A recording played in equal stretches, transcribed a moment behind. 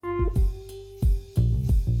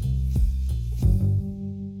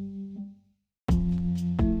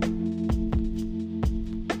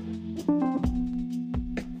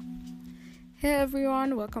Hey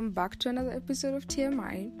everyone, welcome back to another episode of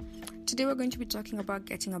TMI. Today we're going to be talking about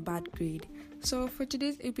getting a bad grade. So for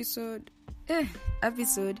today's episode,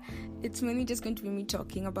 it's mainly just going to be me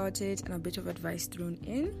talking about it and a bit of advice thrown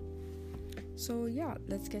in. So yeah,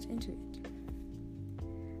 let's get into it.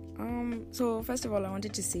 So first of all, I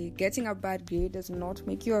wanted to say getting a bad grade does not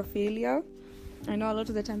make you a failure. I know a lot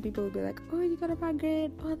of the time people will be like, oh, you got a bad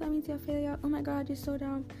grade, oh, that means you're a failure, oh my god, you're so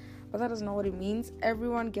dumb. But that is not what it means.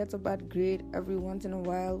 Everyone gets a bad grade every once in a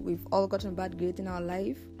while. We've all gotten bad grades in our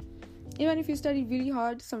life. Even if you study really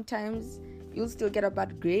hard, sometimes you'll still get a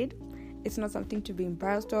bad grade. It's not something to be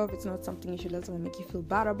embarrassed of. It's not something you should let someone make you feel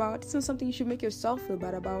bad about. It's not something you should make yourself feel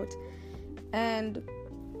bad about. And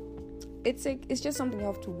it's just something you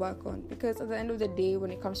have to work on. Because at the end of the day,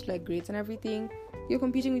 when it comes to grades and everything, you're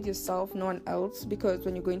competing with yourself, no one else. Because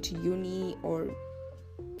when you're going to uni or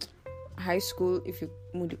high school, if you're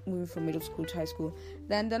moving from middle school to high school,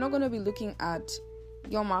 then they're not going to be looking at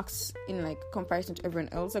your marks in comparison to everyone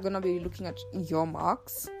else. They're going to be looking at your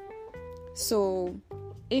marks. So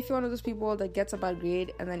if you're one of those people that gets a bad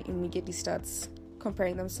grade and then immediately starts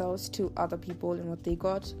comparing themselves to other people and what they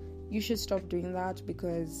got, you should stop doing that,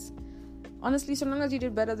 because honestly, so long as you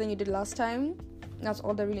did better than you did last time, that's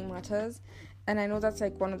all that really matters. And I know that's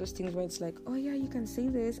one of those things where it's oh yeah, you can say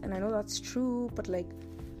this, and I know that's true, but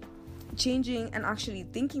changing and actually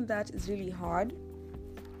thinking that is really hard.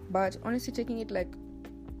 But honestly, taking it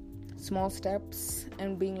small steps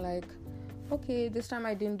and being okay, this time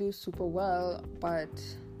I didn't do super well, but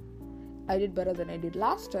I did better than I did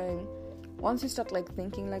last time. Once you start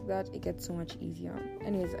thinking like that, it gets so much easier.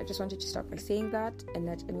 Anyways, I just wanted to start by saying that and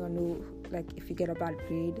let anyone know, if you get a bad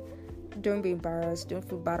grade, don't be embarrassed, don't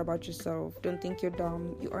feel bad about yourself, don't think you're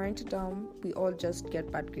dumb. You aren't dumb. We all just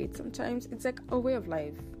get bad grades sometimes. It's a way of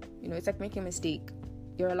life. It's making a mistake.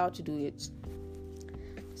 You're allowed to do it.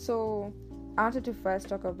 So I wanted to first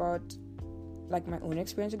talk about my own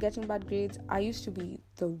experience with getting bad grades. I used to be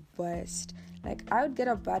the worst. I would get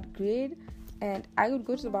a bad grade and I would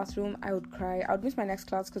go to the bathroom, I would cry, I would miss my next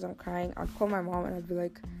class because I'm crying. I'd call my mom and I'd be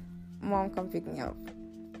like, Mom, come pick me up.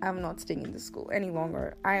 I'm not staying in the school any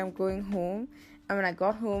longer. I am going home. And when I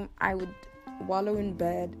got home, I would wallow in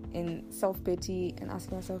bed in self-pity and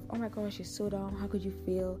ask myself, oh my gosh, you're so dumb, how could you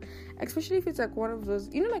fail? Especially if it's one of those,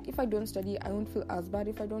 if I don't study, I won't feel as bad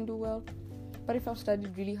if I don't do well. But if I've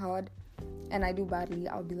studied really hard and I do badly,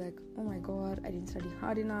 I'll be like, oh my god, I didn't study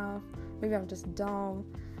hard enough, maybe I'm just dumb.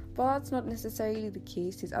 But that's not necessarily the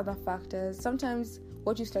case. There's other factors. Sometimes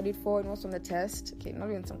what you studied for and what's on the test, not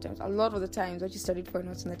even sometimes, a lot of the times what you studied for and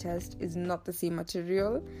what's on the test is not the same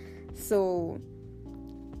material. So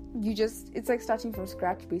it's like starting from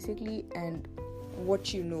scratch basically, and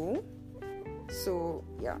what you know. So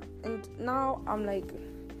yeah, and now I'm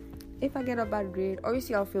if I get a bad grade,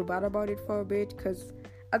 obviously I'll feel bad about it for a bit, because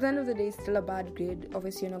at the end of the day it's still a bad grade.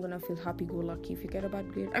 Obviously you're not gonna feel happy-go-lucky if you get a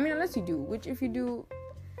bad grade. I mean, unless you do, which if you do,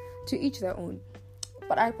 to each their own.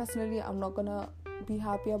 But I personally, I'm not gonna be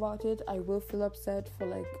happy about it. I will feel upset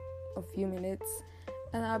for a few minutes,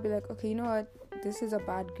 and I'll be okay, you know what, this is a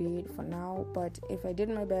bad grade for now, but if I did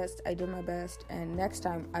my best, I did my best, and next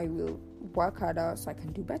time I will work harder so I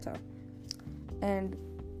can do better. And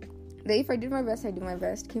the if I did my best, I did my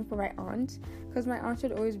best came from my aunt, because my aunt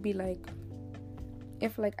would always be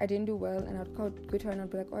if I didn't do well, and I'd go to her and I'd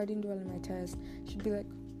be oh, I didn't do well in my test, she'd be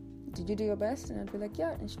did you do your best? And I'd be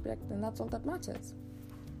yeah, and she'd be then that's all that matters.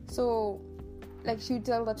 So she would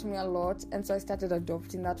tell that to me a lot, and so I started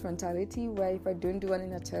adopting that mentality where if I don't do well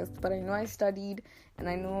in a test, but I know I studied and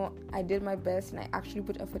I know I did my best and I actually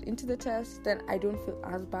put effort into the test, then I don't feel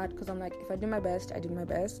as bad, because I'm if I did my best, I did my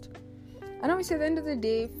best. And obviously at the end of the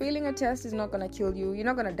day, failing a test is not going to kill you. You're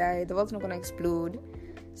not going to die. The world's not going to explode.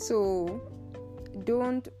 So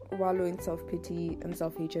don't wallow in self-pity and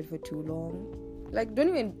self-hatred for too long. Don't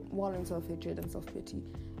even wallow in self-hatred and self-pity.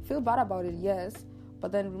 Feel bad about it, yes,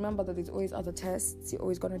 but then remember that there's always other tests. You're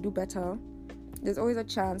always going to do better. There's always a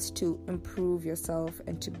chance to improve yourself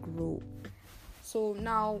and to grow. So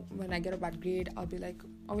now when I get a bad grade, I'll be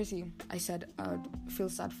obviously I said I'd feel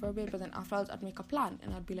sad for a bit, but then afterwards I'd make a plan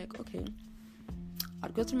and I'd be okay,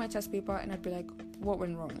 I'd go through my test paper and I'd be what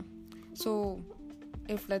went wrong? So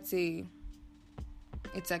if let's say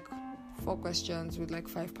it's 4 questions with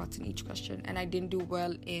 5 parts in each question, and I didn't do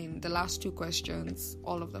well in the last 2 questions,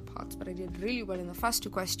 all of the parts, but I did really well in the first 2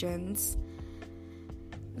 questions,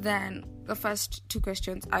 then the first 2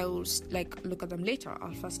 questions I'll look at them later.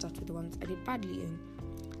 I'll first start with the ones I did badly in,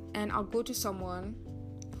 and I'll go to someone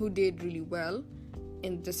who did really well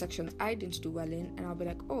in the sections I didn't do well in, and I'll be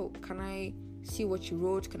oh, can I see what you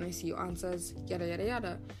wrote? Can I see your answers? Yada yada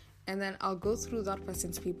yada. and then I'll go through that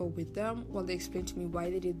person's paper with them while they explain to me why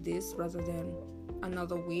they did this rather than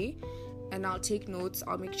another way. And I'll take notes,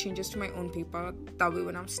 I'll make changes to my own paper. That way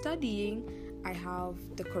when I'm studying, I have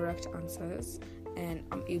the correct answers and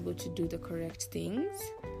I'm able to do the correct things.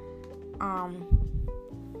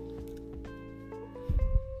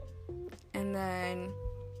 And then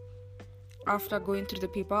after going through the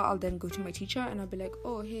paper, I'll then go to my teacher and I'll be like,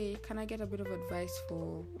 oh, hey, can I get a bit of advice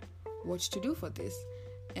for what to do for this?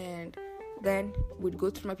 And then we'd go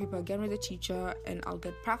through my paper again with the teacher, and I'll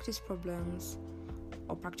get practice problems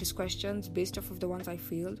or practice questions based off of the ones I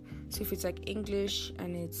failed. So if it's like English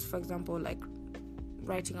and it's, for example, like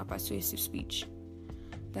writing a persuasive speech,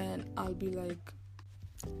 then I'll be like,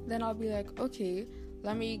 okay,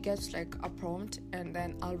 let me get like a prompt, and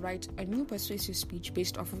then I'll write a new persuasive speech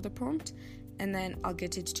based off of the prompt, and then I'll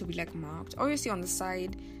get it to be like marked, obviously on the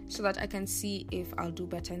side, so that I can see if I'll do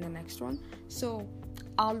better in the next one. So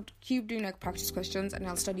I'll keep doing like practice questions, and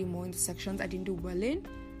I'll study more in the sections I didn't do well in.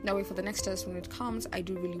 That way for the next test when it comes, I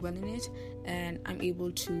do really well in it, and I'm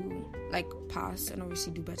able to like pass and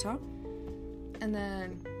obviously do better. And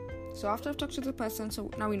then so after I've talked to the person, so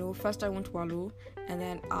now we know, first I won't wallow, and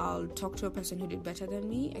then I'll talk to a person who did better than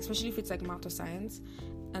me, especially if it's like math or science,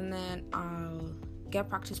 and then I'll get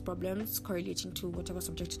practice problems correlating to whatever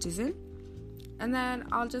subject it is in, and then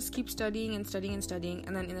I'll just keep studying, and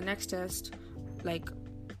then in the next test, like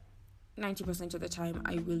 90% of the time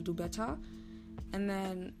I will do better, and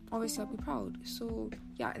then obviously I'll be proud. So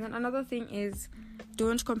yeah. And then another thing is,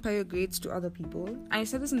 don't compare your grades to other people. I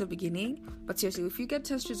said this in the beginning, but seriously, if you get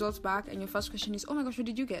test results back and your first question is, oh my gosh, what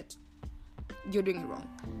did you get? You're doing it wrong.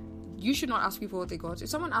 You should not ask people what they got. If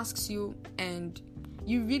someone asks you and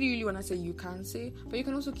you really, really want to say, you can say, but you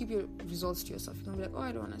can also keep your results to yourself. You can be like, oh,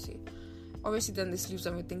 I don't want to say. Obviously, then this leaves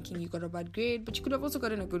them with thinking you got a bad grade, but you could have also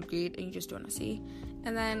gotten a good grade and you just don't want to say.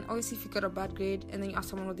 And then obviously, if you got a bad grade and then you ask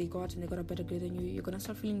someone what they got and they got a better grade than you, you're going to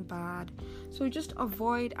start feeling bad. So just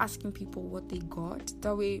avoid asking people what they got.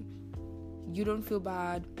 That way, you don't feel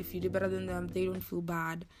bad. If you did better than them, they don't feel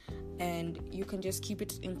bad. And you can just keep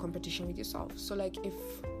it in competition with yourself. So like if,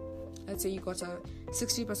 let's say you got a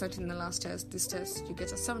 60% in the last test, this test you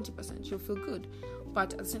get a 70%, you'll feel good.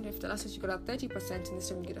 But at the same time, if the last test you got a 30% and this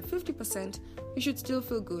time you get a 50%, you should still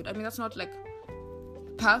feel good. I mean, that's not like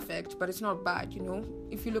perfect, but it's not bad, you know,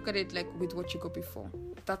 if you look at it like with what you got before.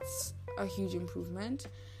 That's a huge improvement.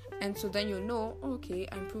 And so then you'll know, okay,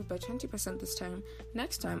 I improved by 20% this time.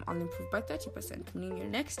 Next time I'll improve by 30%, meaning your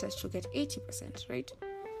next test you'll get 80%, right?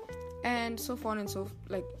 And so on and so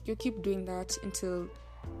like you keep doing that until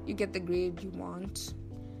you get the grade you want,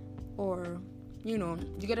 or you know,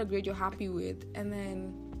 you get a grade you're happy with, and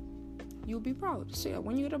then you'll be proud. So yeah,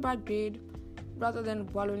 when you get a bad grade, rather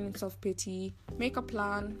than wallowing in self-pity, make a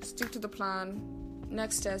plan, stick to the plan,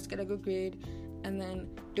 next test, get a good grade, and then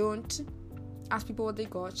don't ask people what they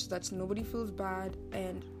got so that nobody feels bad,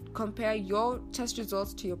 and compare your test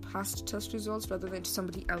results to your past test results rather than to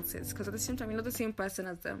somebody else's, because at the same time, you're not the same person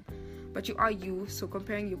as them, but you are you, so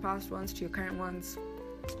comparing your past ones to your current ones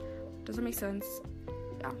doesn't make sense.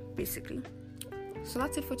 Yeah, basically. So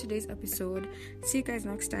that's it for today's episode. See you guys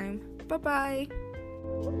next time. Bye-bye.